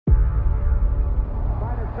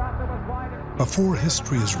Before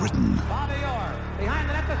history is written,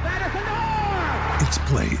 it's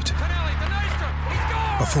played.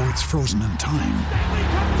 Before it's frozen in time,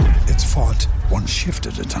 it's fought one shift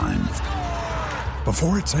at a time.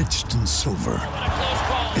 Before it's etched in silver,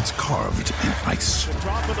 it's carved in ice.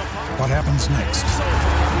 What happens next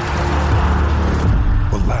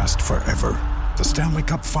will last forever. The Stanley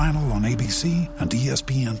Cup Final on ABC and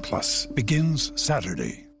ESPN Plus begins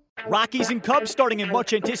Saturday. Rockies and Cubs starting a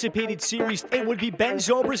much-anticipated series. It would be Ben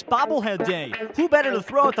Zobrist's bobblehead day. Who better to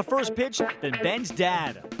throw out the first pitch than Ben's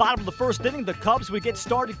dad? Bottom of the first inning, the Cubs would get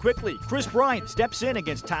started quickly. Chris Bryant steps in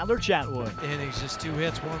against Tyler Chatwood. Innings, just 2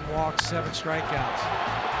 hits, 1 walk, 7 strikeouts.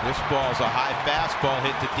 This ball's a high fastball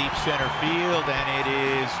hit to deep center field, and it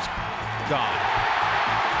is gone.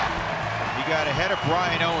 He got ahead of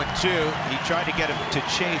Bryant 0-2. He tried to get him to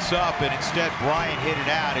chase up, and instead Bryant hit it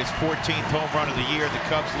out. His 14th home run of the year. The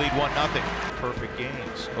Cubs lead 1-0. Perfect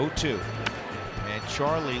games. 0-2. And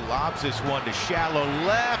Charlie lobs this one to shallow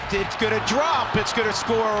left. It's going to drop. It's going to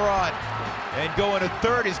score a run. And going to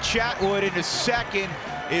third is Chatwood. Into second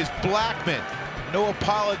is Blackmon. No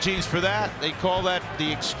apologies for that. They call that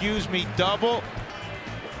the excuse me double.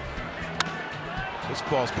 This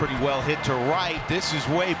ball's pretty well hit to right. This is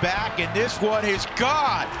way back, and this one is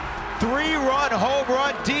gone. 3-run home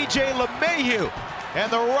run, DJ LeMahieu. And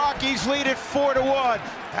the Rockies lead it 4-1.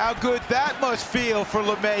 How good that must feel for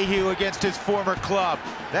LeMahieu against his former club.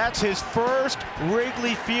 That's his first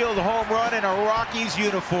Wrigley Field home run in a Rockies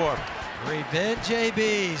uniform. Revenge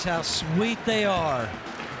ABs, how sweet they are.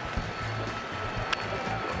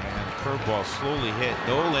 And the curveball slowly hit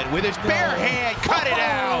Nolan with his bare hand. Cut it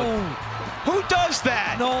out. Who does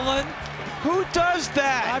that? Nolan. Who does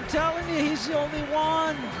that? I'm telling you, he's the only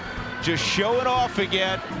one. Just showing off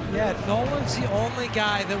again. Yeah, Nolan's the only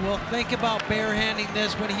guy that will think about barehanding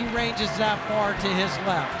this when he ranges that far to his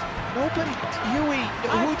left. Nobody, Huey,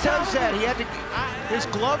 who does that? He had his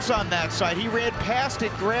gloves on that side. He ran past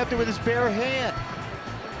it, grabbed it with his bare hand.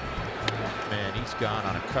 Man, he's gone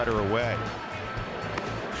on a cutter away.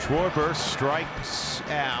 Schwarber strikes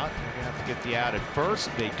out. They're going to have to get the out at first.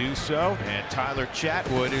 They do so. And Tyler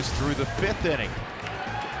Chatwood is through the 5th inning.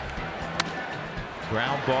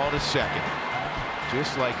 Ground ball to second.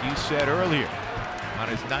 Just like you said earlier. On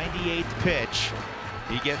his 98th pitch,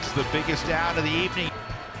 he gets the biggest out of the evening.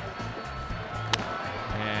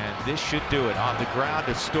 And this should do it. On the ground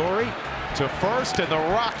to Story. To first, and the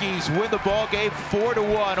Rockies win the ball game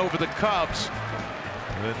 4-1 over the Cubs.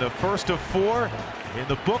 And the first of 4 in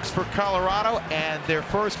the books for Colorado, and their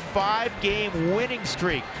first 5-game winning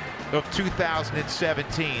streak of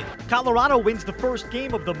 2017. Colorado wins the first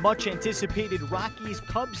game of the much-anticipated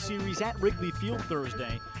Rockies-Cubs series at Wrigley Field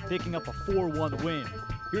Thursday, picking up a 4-1 win.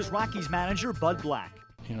 Here's Rockies manager Bud Black.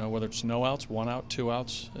 You know, whether it's no outs, 1 out, 2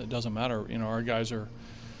 outs, it doesn't matter. You know, our guys are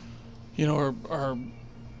giving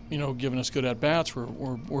us good at bats.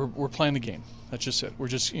 We're playing the game. That's just it. We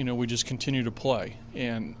just continue to play.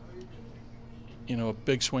 And a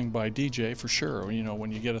big swing by DJ for sure.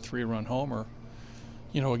 When you get a 3-run homer,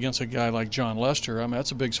 against a guy like John Lester, I mean,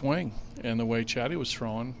 that's a big swing. And the way Chatty was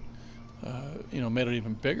throwing, made it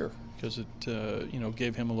even bigger because it,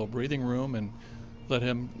 gave him a little breathing room and let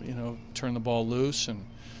him, turn the ball loose and,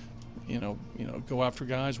 go after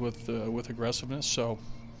guys with aggressiveness. So,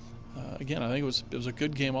 again, I think it was a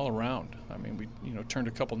good game all around. I mean, we, turned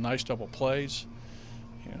a couple nice double plays.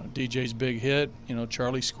 DJ's big hit.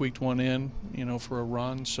 Charlie squeaked one in, for a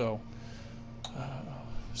run. So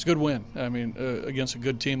it's a good win. I mean, against a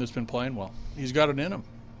good team that's been playing well. He's got it in him,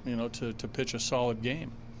 to pitch a solid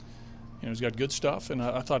game. He's got good stuff. And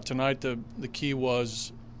I thought tonight the key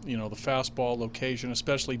was, the fastball location,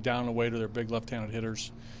 especially down away to their big left-handed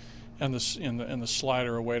hitters, and the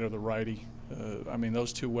slider away to the righty. I mean,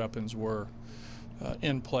 those 2 weapons were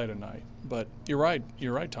in play tonight. But you're right,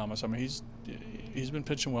 Thomas. I mean, he's been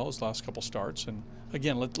pitching well his last couple starts, and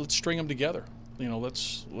again, let's string them together.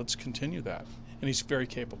 Let's continue that, and he's very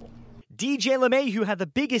capable. DJ LeMahieu had the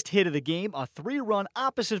biggest hit of the game, a 3-run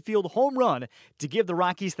opposite field home run to give the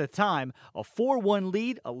Rockies the time, a 4-1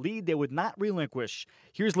 lead, a lead they would not relinquish.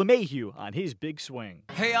 Here's LeMahieu on his big swing.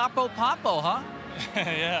 Hey, Oppo Popo, huh?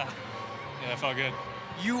 Yeah, it felt good.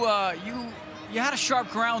 You had a sharp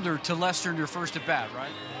grounder to Lester in your first at bat,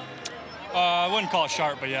 right? I wouldn't call it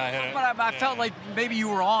sharp, but yeah, I hit it. But I felt like maybe you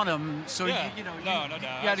were on him, so yeah. you doubt.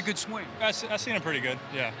 had a good swing. I seen him pretty good,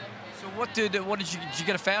 yeah. So what did you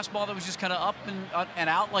get a fastball that was just kind of up and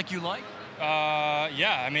out like you like?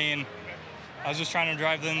 Yeah, I mean, I was just trying to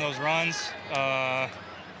drive in those runs. I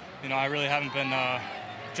really haven't been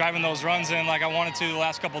driving those runs in like I wanted to the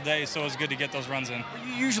last couple of days, so it was good to get those runs in.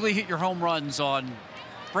 You usually hit your home runs on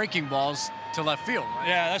breaking balls. to left field, right?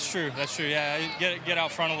 Yeah, that's true. That's true. Yeah, get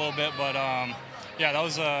out front a little bit, but yeah, that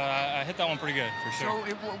was I hit that one pretty good for sure.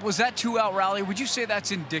 So was that 2-out rally? Would you say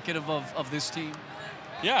that's indicative of this team?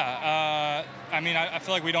 Yeah, I mean, I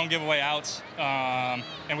feel like we don't give away outs,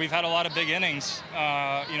 and we've had a lot of big innings.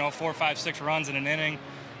 4, 5, 6 runs in an inning,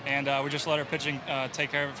 and we just let our pitching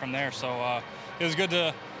take care of it from there. So it was good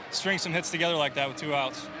to string some hits together like that with 2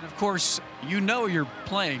 outs. And of course, you're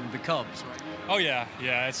playing the Cubs, right? Oh yeah.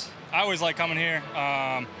 I always like coming here,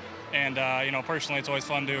 and personally, it's always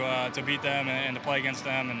fun to beat them and to play against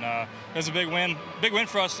them. And it was a big win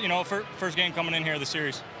for us. First game coming in here of the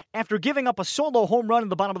series. After giving up a solo home run in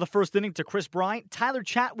the bottom of the first inning to Kris Bryant, Tyler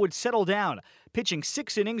Chatwood settled down, pitching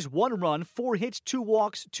 6 innings, 1 run, 4 hits, 2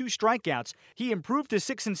 walks, 2 strikeouts. He improved to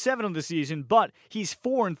 6-7 on the season, but he's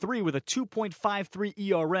 4-3 with a 2.53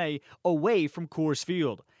 ERA away from Coors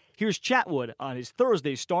Field. Here's Chatwood on his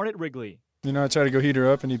Thursday start at Wrigley. I tried to go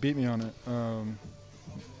heater up, and he beat me on it.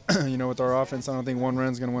 With our offense, I don't think 1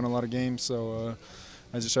 run's going to win a lot of games, so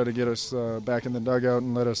I just tried to get us back in the dugout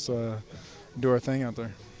and let us do our thing out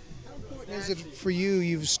there. Is it for you?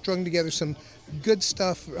 You've strung together some good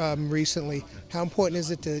stuff recently. How important is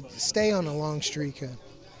it to stay on a long streak?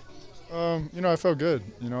 I felt good.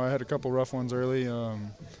 I had a couple rough ones early,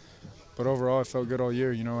 but overall I felt good all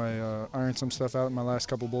year. I ironed some stuff out in my last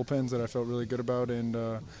couple bullpens that I felt really good about, and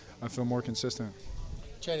I feel more consistent.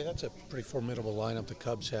 Chatty, that's a pretty formidable lineup the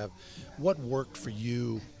Cubs have. What worked for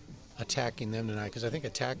you attacking them tonight? Because I think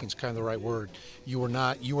attacking is kind of the right word. You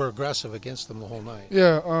were aggressive against them the whole night.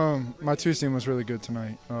 Yeah, my 2 seam was really good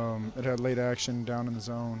tonight. It had late action down in the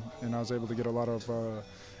zone, and I was able to get a lot of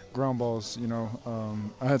ground balls.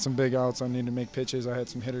 I had some big outs. I needed to make pitches. I had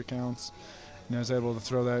some hitter counts, and I was able to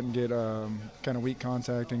throw that and get kind of weak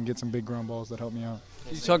contact and get some big ground balls that helped me out.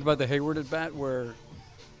 You talked about the Hayward at bat where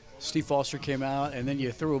Steve Foster came out, and then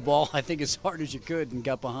you threw a ball, I think, as hard as you could and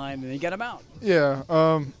got behind, and you got him out. Yeah,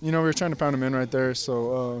 we were trying to pound him in right there,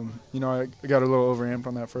 so, I got a little overamped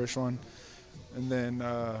on that first one. And then,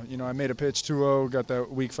 I made a pitch 2-0, got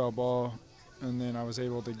that weak foul ball, and then I was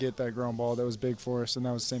able to get that ground ball that was big for us, and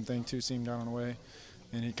that was the same thing, 2-seam down and away.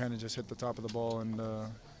 And he kind of just hit the top of the ball, and,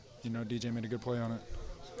 DJ made a good play on it.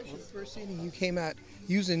 The first inning, you came out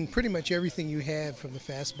using pretty much everything you had, from the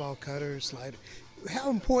fastball, cutter, slider.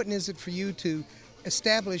 How important is it for you to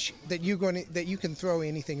establish that you can throw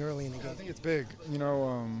anything early in the game? I think it's big. You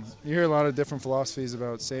hear a lot of different philosophies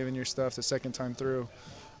about saving your stuff the second time through,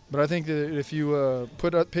 but I think that if you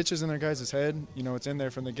put up pitches in their guys' head, it's in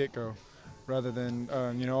there from the get-go, rather than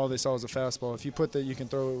all they saw was a fastball. If you put that you can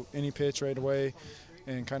throw any pitch right away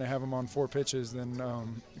and kind of have them on 4 pitches, then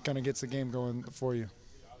it kind of gets the game going for you.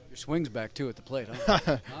 Your swing's back, too, at the plate,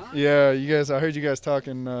 huh? Yeah, I heard you guys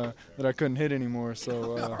talking that I couldn't hit anymore.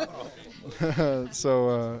 So,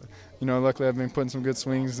 luckily I've been putting some good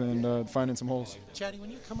swings and finding some holes. Chatty,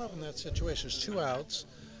 when you come up in that situation, there's 2 outs.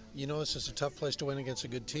 This is a tough place to win against a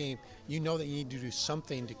good team. You know that you need to do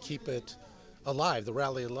something to keep it alive, the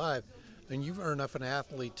rally alive. And you've earned enough an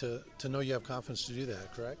athlete to know you have confidence to do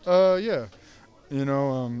that, correct? Yeah.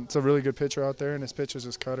 It's a really good pitcher out there, and his pitch is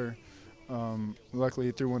his cutter. Luckily,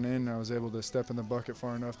 he threw one in, and I was able to step in the bucket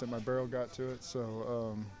far enough that my barrel got to it.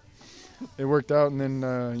 So it worked out, and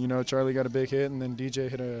then, Charlie got a big hit, and then DJ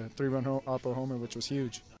hit a 3-run oppo homer, which was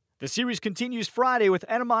huge. The series continues Friday with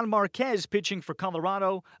Edman Marquez pitching for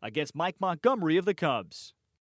Colorado against Mike Montgomery of the Cubs.